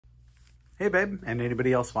Hey babe, and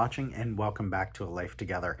anybody else watching, and welcome back to A Life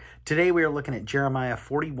Together. Today we are looking at Jeremiah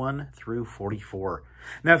 41 through 44.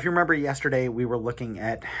 Now, if you remember yesterday, we were looking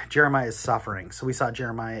at Jeremiah's suffering. So we saw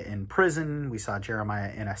Jeremiah in prison, we saw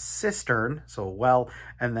Jeremiah in a cistern, so a well,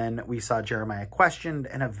 and then we saw Jeremiah questioned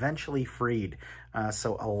and eventually freed.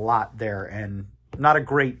 So a lot there, and not a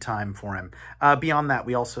great time for him. Beyond that,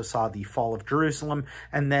 we also saw the fall of Jerusalem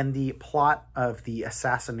and then the plot of the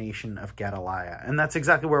assassination of Gedaliah. And that's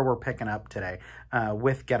exactly where we're picking up today.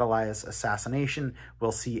 With Gedaliah's assassination,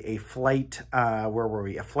 we'll see a flight, where were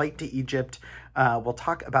we? A flight to Egypt. We'll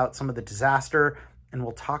talk about some of the disaster, and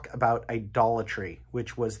we'll talk about idolatry,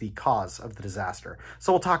 which was the cause of the disaster.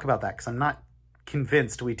 So we'll talk about that because I'm not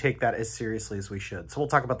convinced we take that as seriously as we should. So we'll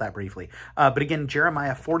talk about that briefly. But again,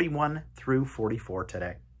 Jeremiah 41 through 44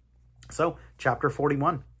 today. So, chapter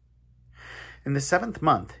 41. In the 7th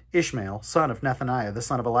month, Ishmael, son of Nethaniah, the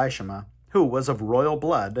son of Elishama, who was of royal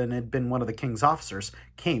blood and had been one of the king's officers,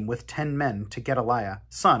 came with 10 men to Gedaliah,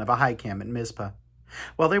 son of Ahikam, at Mizpah.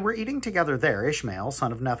 While they were eating together there, Ishmael,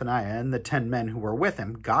 son of Nethaniah, and the 10 men who were with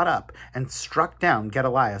him got up and struck down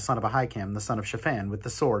Gedaliah, son of Ahikam, the son of Shaphan, with the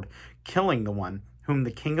sword, killing the one whom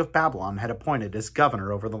the king of Babylon had appointed as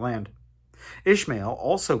governor over the land. Ishmael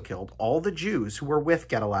also killed all the Jews who were with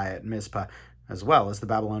Gedaliah at Mizpah, as well as the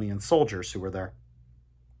Babylonian soldiers who were there.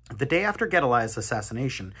 The day after Gedaliah's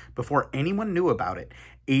assassination, before anyone knew about it,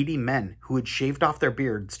 80 men who had shaved off their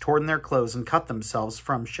beards, torn their clothes, and cut themselves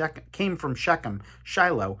came from Shechem,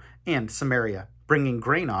 Shiloh, and Samaria, bringing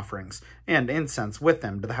grain offerings and incense with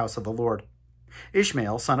them to the house of the Lord.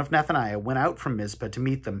 Ishmael, son of Nethaniah, went out from Mizpah to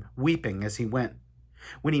meet them, weeping as he went.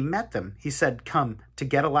 When he met them, he said, "Come to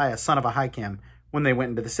Gedaliah, son of Ahikam." When they went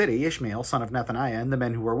into the city, Ishmael, son of Nethaniah, and the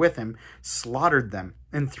men who were with him slaughtered them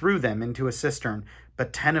and threw them into a cistern.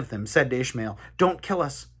 But 10 of them said to Ishmael, "Don't kill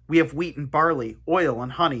us. We have wheat and barley, oil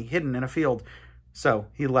and honey hidden in a field." So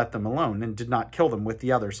he let them alone and did not kill them with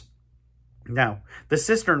the others. Now, the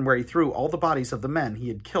cistern where he threw all the bodies of the men he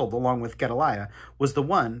had killed along with Gedaliah was the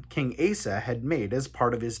one King Asa had made as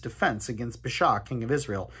part of his defense against Baasha, king of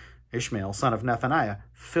Israel. Ishmael, son of Nethaniah,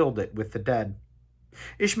 filled it with the dead.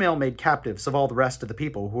 Ishmael made captives of all the rest of the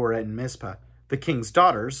people who were in Mizpah, the king's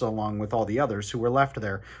daughters, along with all the others who were left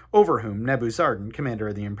there, over whom Nebuzaradan, commander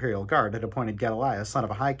of the imperial guard, had appointed Gedaliah, son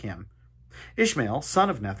of Ahikam. Ishmael, son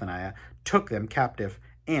of Nethaniah, took them captive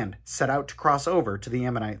and set out to cross over to the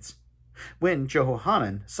Ammonites. When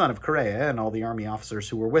Jehohanan, son of Kareah, and all the army officers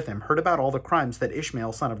who were with him heard about all the crimes that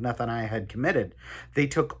Ishmael, son of Nethaniah, had committed, they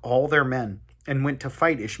took all their men and went to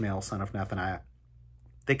fight Ishmael, son of Nethaniah.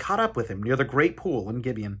 They caught up with him near the great pool in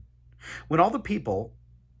Gibeon. When all the people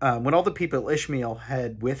Ishmael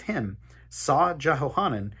had with him saw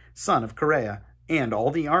Jehohanan, son of Kareah, and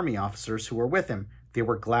all the army officers who were with him, they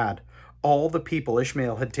were glad. All the people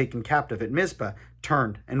Ishmael had taken captive at Mizpah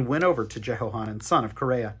turned and went over to Jehohanan, son of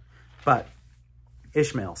Kareah. But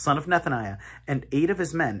Ishmael, son of Nethaniah, and 8 of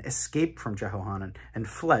his men escaped from Jehohanan and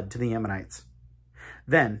fled to the Ammonites.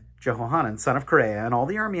 Then Jehohanan, son of Kareah, and all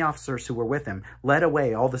the army officers who were with him led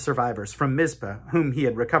away all the survivors from Mizpah, whom he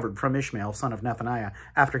had recovered from Ishmael, son of Nethaniah,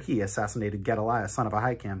 after he assassinated Gedaliah, son of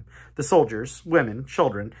Ahikam, the soldiers, women,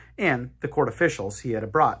 children, and the court officials he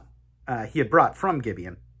had brought from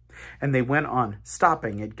Gibeon. And they went on,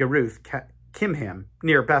 stopping at Geruth Kimham,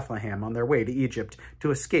 near Bethlehem, on their way to Egypt,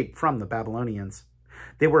 to escape from the Babylonians.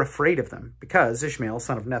 They were afraid of them, because Ishmael,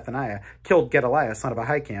 son of Nethaniah, killed Gedaliah, son of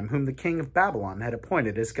Ahikam, whom the king of Babylon had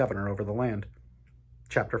appointed as governor over the land.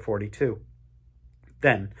 Chapter 42.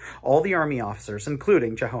 Then all the army officers,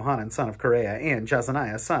 including Jehohanan, son of Kareah, and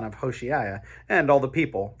Jezaniah, son of Hoshaiah, and all the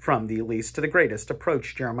people, from the least to the greatest,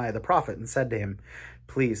 approached Jeremiah the prophet and said to him,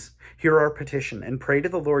 "Please, hear our petition, and pray to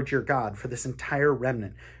the Lord your God for this entire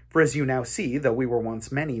remnant. For as you now see, though we were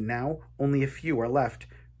once many, now only a few are left.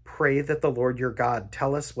 Pray that the Lord your God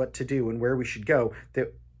tell us what to do and where we should go,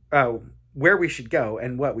 and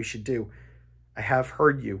what we should do." "I have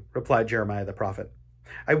heard you," replied Jeremiah the prophet.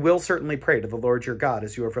 "I will certainly pray to the Lord your God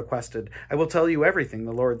as you have requested. I will tell you everything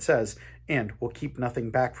the Lord says, and will keep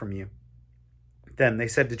nothing back from you." Then they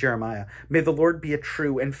said to Jeremiah, "May the Lord be a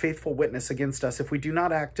true and faithful witness against us if we do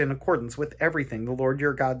not act in accordance with everything the Lord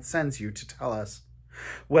your God sends you to tell us.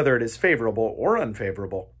 Whether it is favorable or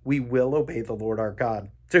unfavorable, we will obey the Lord our God,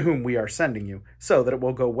 to whom we are sending you, so that it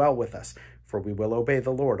will go well with us, for we will obey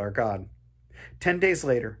the Lord our God." 10 days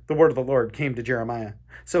later, the word of the Lord came to Jeremiah.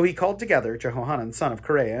 So he called together Jehohanan, son of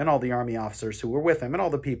Kareah, and all the army officers who were with him, and all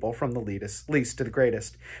the people, from the least to the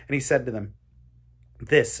greatest. And he said to them,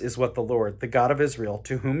 "This is what the Lord, the God of Israel,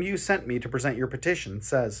 to whom you sent me to present your petition,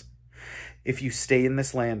 says. If you stay in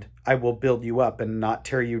this land, I will build you up and not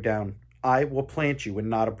tear you down. I will plant you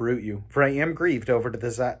and not uproot you, for I am grieved over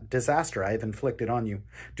the disaster I have inflicted on you.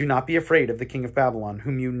 Do not be afraid of the king of Babylon,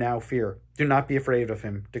 whom you now fear. Do not be afraid of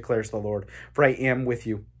him, declares the Lord, for I am with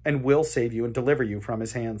you, and will save you and deliver you from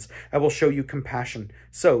his hands. I will show you compassion,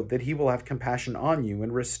 so that he will have compassion on you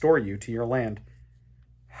and restore you to your land.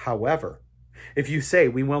 However, if you say,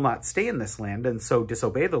 we will not stay in this land, and so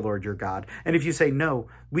disobey the Lord your God, and if you say, no,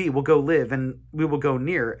 we will go and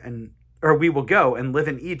live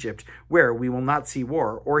in Egypt, where we will not see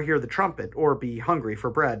war, or hear the trumpet, or be hungry for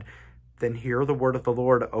bread, then hear the word of the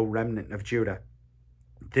Lord, O remnant of Judah.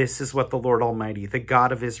 This is what the Lord Almighty, the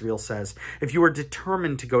God of Israel, says. If you are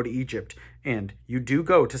determined to go to Egypt, and you do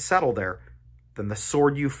go to settle there, then the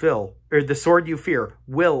sword you fear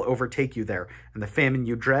will overtake you there, and the famine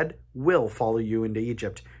you dread will follow you into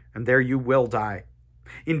Egypt, and there you will die.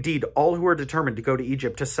 Indeed, all who are determined to go to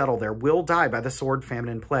Egypt to settle there will die by the sword, famine,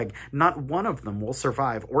 and plague. Not one of them will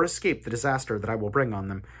survive or escape the disaster that I will bring on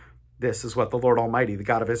them. This is what the Lord Almighty, the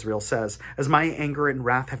God of Israel, says. As my anger and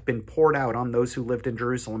wrath have been poured out on those who lived in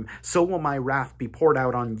Jerusalem, so will my wrath be poured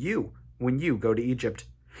out on you when you go to Egypt.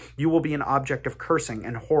 You will be an object of cursing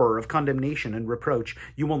and horror, of condemnation and reproach.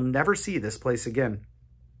 You will never see this place again.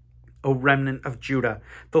 O remnant of Judah,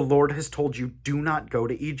 the Lord has told you, do not go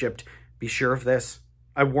to Egypt. Be sure of this.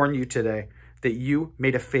 I warn you today that you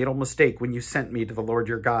made a fatal mistake when you sent me to the Lord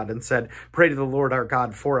your God and said, pray to the Lord our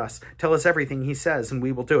God for us. Tell us everything he says, and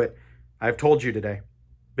we will do it. I have told you today,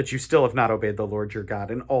 but you still have not obeyed the Lord your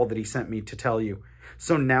God and all that he sent me to tell you.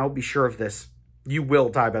 So now be sure of this. You will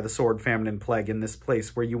die by the sword, famine, and plague in this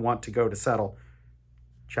place where you want to go to settle.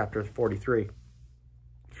 Chapter 43.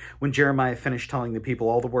 When Jeremiah finished telling the people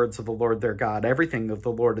all the words of the Lord their God, everything that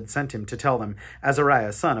the Lord had sent him to tell them,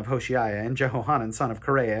 Azariah son of Hoshea and Jehohanan son of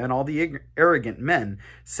Kareah and all the arrogant men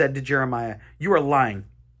said to Jeremiah, you are lying.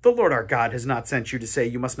 The Lord our God has not sent you to say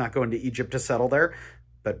you must not go into Egypt to settle there.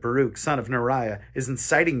 But Baruch son of Neriah is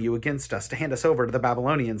inciting you against us to hand us over to the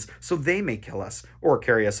Babylonians, so they may kill us, or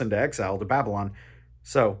carry us into exile to Babylon.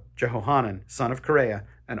 So Jehohanan son of Kareah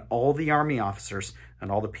and all the army officers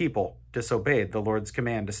and all the people disobeyed the Lord's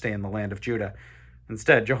command to stay in the land of Judah.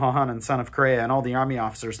 Instead, Jehohanan son of Kareah and all the army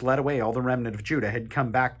officers led away all the remnant of Judah had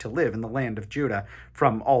come back to live in the land of Judah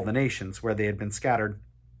from all the nations where they had been scattered.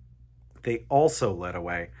 They also led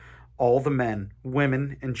away all the men,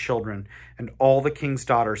 women, and children, and all the king's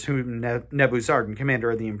daughters whom Nebuzaradan, commander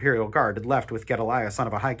of the imperial guard, had left with Gedaliah son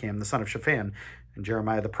of Ahikam, the son of Shaphan, and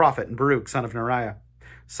Jeremiah the prophet, and Baruch son of Neriah.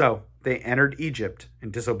 So they entered Egypt in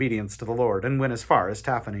disobedience to the Lord, and went as far as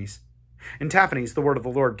Taphanes. In Taphanes the word of the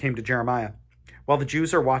Lord came to Jeremiah. While the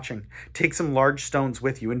Jews are watching, take some large stones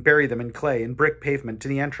with you, and bury them in clay and brick pavement to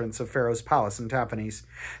the entrance of Pharaoh's palace in Taphanes.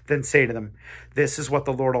 Then say to them, this is what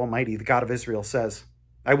the Lord Almighty, the God of Israel, says.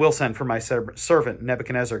 I will send for my servant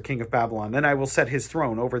Nebuchadnezzar, king of Babylon, and I will set his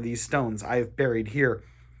throne over these stones I have buried here.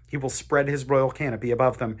 He will spread his royal canopy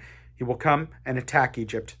above them. He will come and attack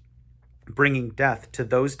Egypt, bringing death to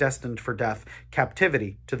those destined for death,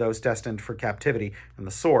 captivity to those destined for captivity, and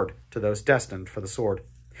the sword to those destined for the sword.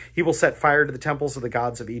 He will set fire to the temples of the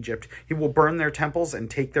gods of Egypt. He will burn their temples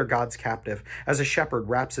and take their gods captive. As a shepherd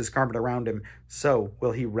wraps his garment around him, so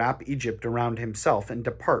will he wrap Egypt around himself and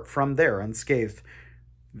depart from there unscathed.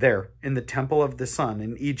 There, in the temple of the sun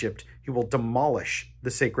in Egypt, he will demolish the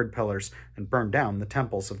sacred pillars and burn down the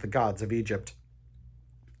temples of the gods of Egypt.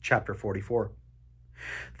 Chapter 44.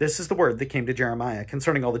 This is the word that came to Jeremiah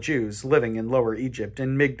concerning all the Jews living in Lower Egypt,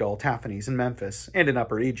 in Migdol, Taphanes, and Memphis, and in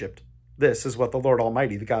Upper Egypt. This is what the Lord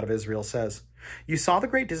Almighty, the God of Israel, says. You saw the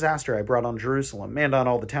great disaster I brought on Jerusalem and on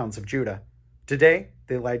all the towns of Judah. Today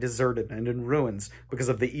they lie deserted and in ruins because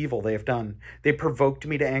of the evil they have done. They provoked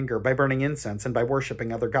me to anger by burning incense and by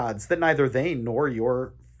worshipping other gods that neither they nor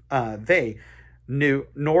your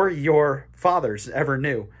fathers ever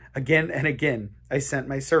knew. Again and again I sent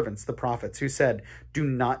my servants, the prophets, who said, do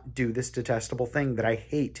not do this detestable thing that I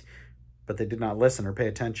hate. But they did not listen or pay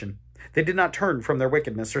attention. They did not turn from their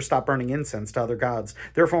wickedness or stop burning incense to other gods.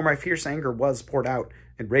 Therefore my fierce anger was poured out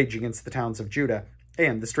and rage against the towns of Judah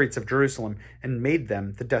and the streets of Jerusalem, and made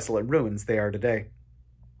them the desolate ruins they are today.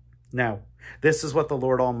 Now, this is what the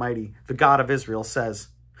Lord Almighty, the God of Israel, says.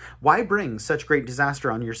 Why bring such great disaster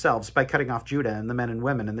on yourselves by cutting off Judah and the men and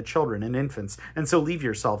women and the children and infants, and so leave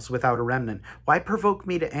yourselves without a remnant? Why provoke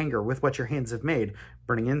me to anger with what your hands have made,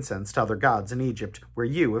 burning incense to other gods in Egypt, where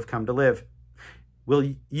you have come to live?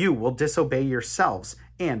 You will disobey yourselves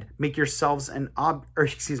and make yourselves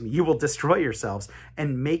you will destroy yourselves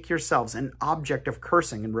and make yourselves an object of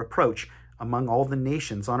cursing and reproach among all the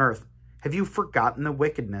nations on earth. Have you forgotten the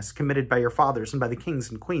wickedness committed by your fathers and by the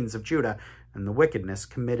kings and queens of Judah, and the wickedness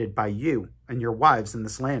committed by you and your wives in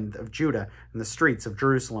this land of Judah and the streets of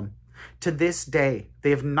Jerusalem. To this day they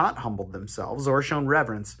have not humbled themselves or shown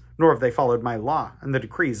reverence, nor have they followed my law and the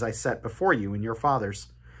decrees I set before you and your fathers.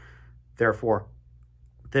 Therefore,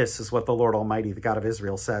 this is what the Lord Almighty, the God of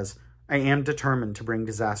Israel, says. I am determined to bring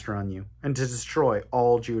disaster on you and to destroy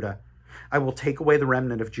all Judah. I will take away the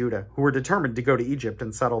remnant of Judah, who were determined to go to Egypt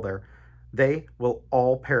and settle there. They will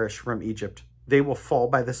all perish from Egypt. They will fall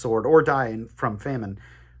by the sword or die from famine.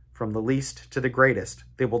 From the least to the greatest,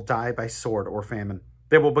 they will die by sword or famine.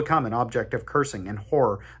 They will become an object of cursing and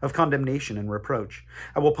horror, of condemnation and reproach.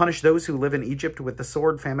 I will punish those who live in Egypt with the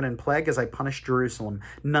sword, famine, and plague as I punished Jerusalem.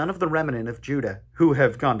 None of the remnant of Judah who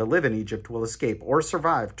have gone to live in Egypt will escape or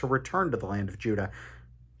survive to return to the land of Judah,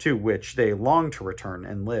 to which they long to return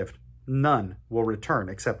and lived. None will return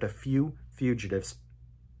except a few fugitives.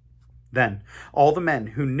 Then all the men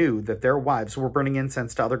who knew that their wives were burning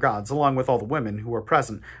incense to other gods, along with all the women who were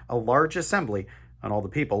present, a large assembly, and all the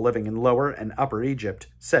people living in Lower and Upper Egypt,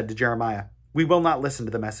 said to Jeremiah, We will not listen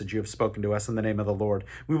to the message you have spoken to us in the name of the Lord.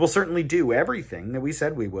 We will certainly do everything that we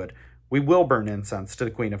said we would. We will burn incense to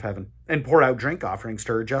the Queen of Heaven and pour out drink offerings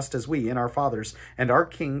to her, just as we and our fathers and our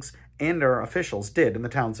kings and our officials did in the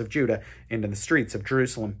towns of Judah and in the streets of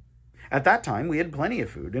Jerusalem. At that time we had plenty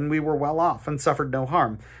of food, and we were well off and suffered no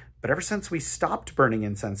harm. But ever since we stopped burning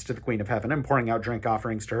incense to the Queen of Heaven and pouring out drink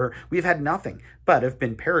offerings to her, we have had nothing, but have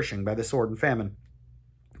been perishing by the sword and famine.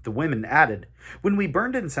 The women added, When we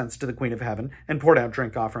burned incense to the Queen of Heaven and poured out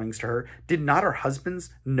drink offerings to her, did not our husbands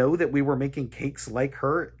know that we were making cakes like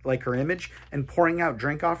her image, and pouring out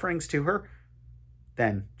drink offerings to her?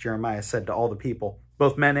 Then Jeremiah said to all the people,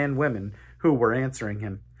 both men and women, who were answering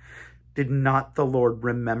him, Did not the Lord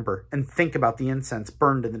remember and think about the incense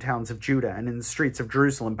burned in the towns of Judah and in the streets of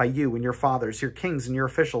Jerusalem by you and your fathers, your kings and your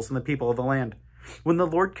officials, and the people of the land? When the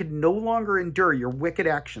Lord could no longer endure your wicked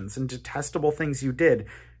actions and detestable things you did,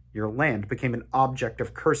 your land became an object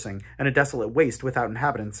of cursing and a desolate waste without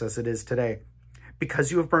inhabitants as it is today.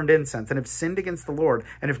 Because you have burned incense and have sinned against the Lord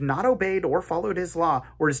and have not obeyed or followed his law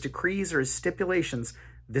or his decrees or his stipulations,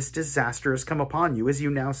 this disaster has come upon you, as you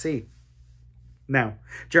now see. Now,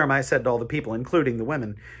 Jeremiah said to all the people, including the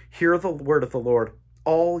women, Hear the word of the Lord,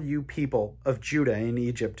 all you people of Judah and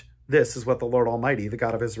Egypt. This is what the Lord Almighty, the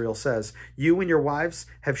God of Israel, says. You and your wives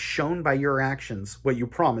have shown by your actions what you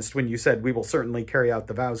promised when you said, We will certainly carry out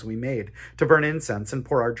the vows we made, to burn incense and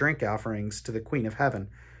pour our drink offerings to the Queen of Heaven.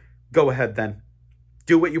 Go ahead, then.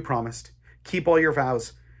 Do what you promised. Keep all your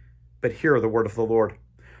vows. But hear the word of the Lord.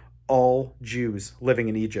 All Jews living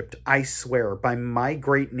in Egypt, I swear by my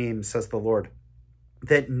great name, says the Lord,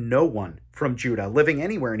 that no one from Judah living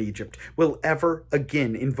anywhere in Egypt will ever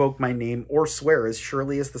again invoke my name or swear as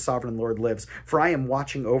surely as the sovereign Lord lives, for I am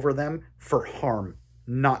watching over them for harm,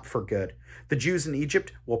 not for good. The Jews in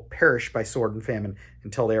Egypt will perish by sword and famine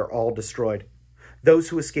until they are all destroyed. Those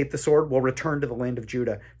who escape the sword will return to the land of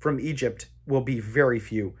Judah. From Egypt will be very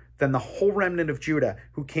few. Then the whole remnant of Judah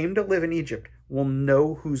who came to live in Egypt will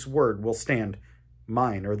know whose word will stand,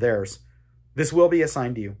 mine or theirs. This will be a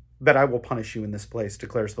sign to you, but I will punish you in this place,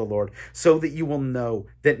 declares the Lord, so that you will know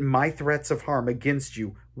that my threats of harm against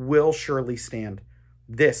you will surely stand.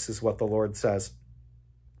 This is what the Lord says.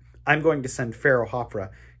 I'm going to send Pharaoh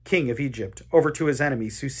Hophra, king of Egypt, over to his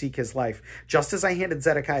enemies who seek his life, just as I handed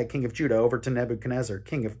Zedekiah, king of Judah, over to Nebuchadnezzar,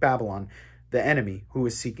 king of Babylon, the enemy who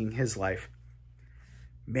is seeking his life.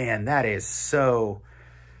 Man, that is so...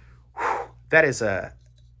 That is an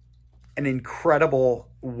incredible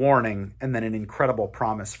warning and then an incredible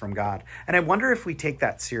promise from God. And I wonder if we take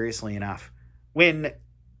that seriously enough. When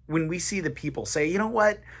we see the people say, you know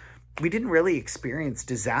what, we didn't really experience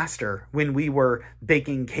disaster when we were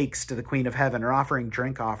baking cakes to the Queen of Heaven or offering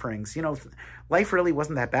drink offerings. You know, life really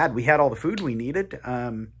wasn't that bad. We had all the food we needed.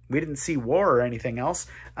 We didn't see war or anything else.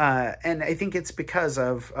 And I think it's because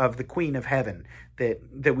of the Queen of Heaven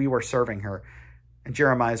that we were serving her. And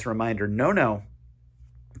Jeremiah's reminder, no,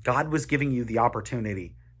 God was giving you the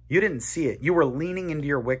opportunity. You didn't see it. You were leaning into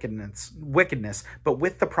your wickedness, but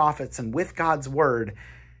with the prophets and with God's word,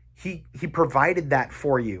 he provided that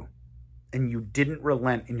for you, and you didn't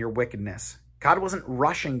relent in your wickedness. God wasn't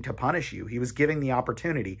rushing to punish you. He was giving the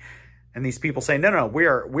opportunity. And these people say, no, we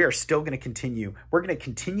are still going to continue. We're going to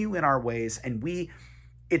continue in our ways, and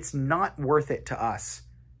it's not worth it to us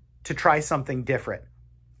to try something different.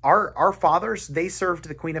 Our fathers, they served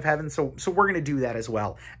the Queen of Heaven, so we're going to do that as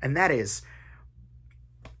well. And that's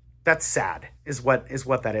sad, is what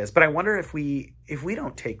that is. But I wonder if we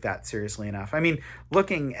don't take that seriously enough. I mean,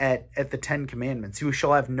 looking at the 10 Commandments, you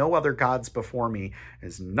shall have no other gods before me,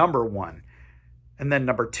 is number 1. And then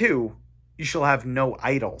number 2, you shall have no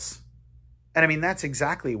idols. And I mean, that's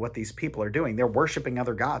exactly what these people are doing. They're worshiping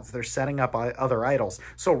other gods. They're setting up other idols.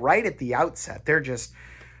 So right at the outset, they're just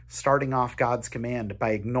starting off God's command by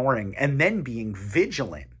ignoring and then being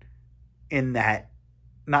vigilant in that,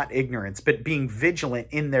 not ignorance, but being vigilant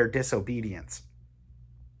in their disobedience.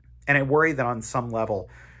 And I worry that on some level,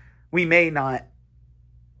 we may not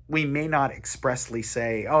expressly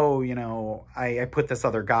say, oh, you know, I put this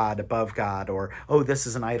other God above God, or, oh, this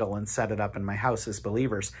is an idol and set it up in my house as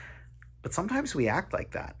believers. But sometimes we act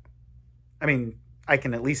like that. I mean, I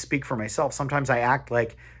can at least speak for myself. Sometimes I act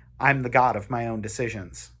like I'm the God of my own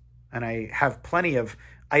decisions. And I have plenty of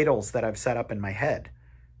idols that I've set up in my head.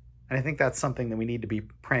 And I think that's something that we need to be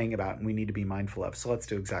praying about and we need to be mindful of. So let's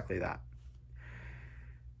do exactly that.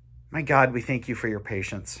 My God, we thank you for your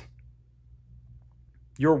patience.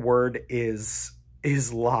 Your word is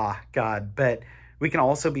law, God, but we can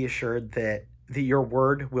also be assured that your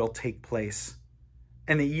word will take place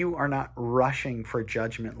and that you are not rushing for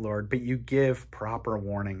judgment, Lord, but you give proper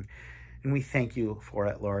warning. And we thank you for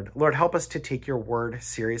it, Lord. Lord, help us to take your word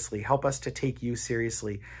seriously. Help us to take you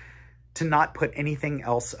seriously, to not put anything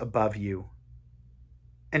else above you,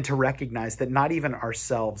 and to recognize that not even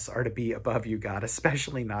ourselves are to be above you, God,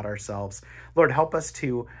 especially not ourselves. Lord, help us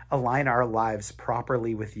to align our lives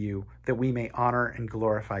properly with you, that we may honor and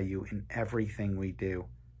glorify you in everything we do.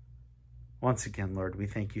 Once again, Lord, we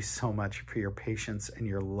thank you so much for your patience and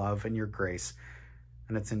your love and your grace.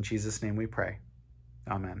 And it's in Jesus' name we pray.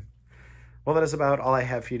 Amen. Well, that is about all I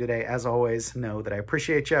have for you today. As always, know that I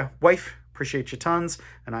appreciate you. Wife, appreciate you tons.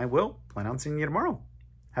 And I will plan on seeing you tomorrow.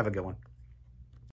 Have a good one.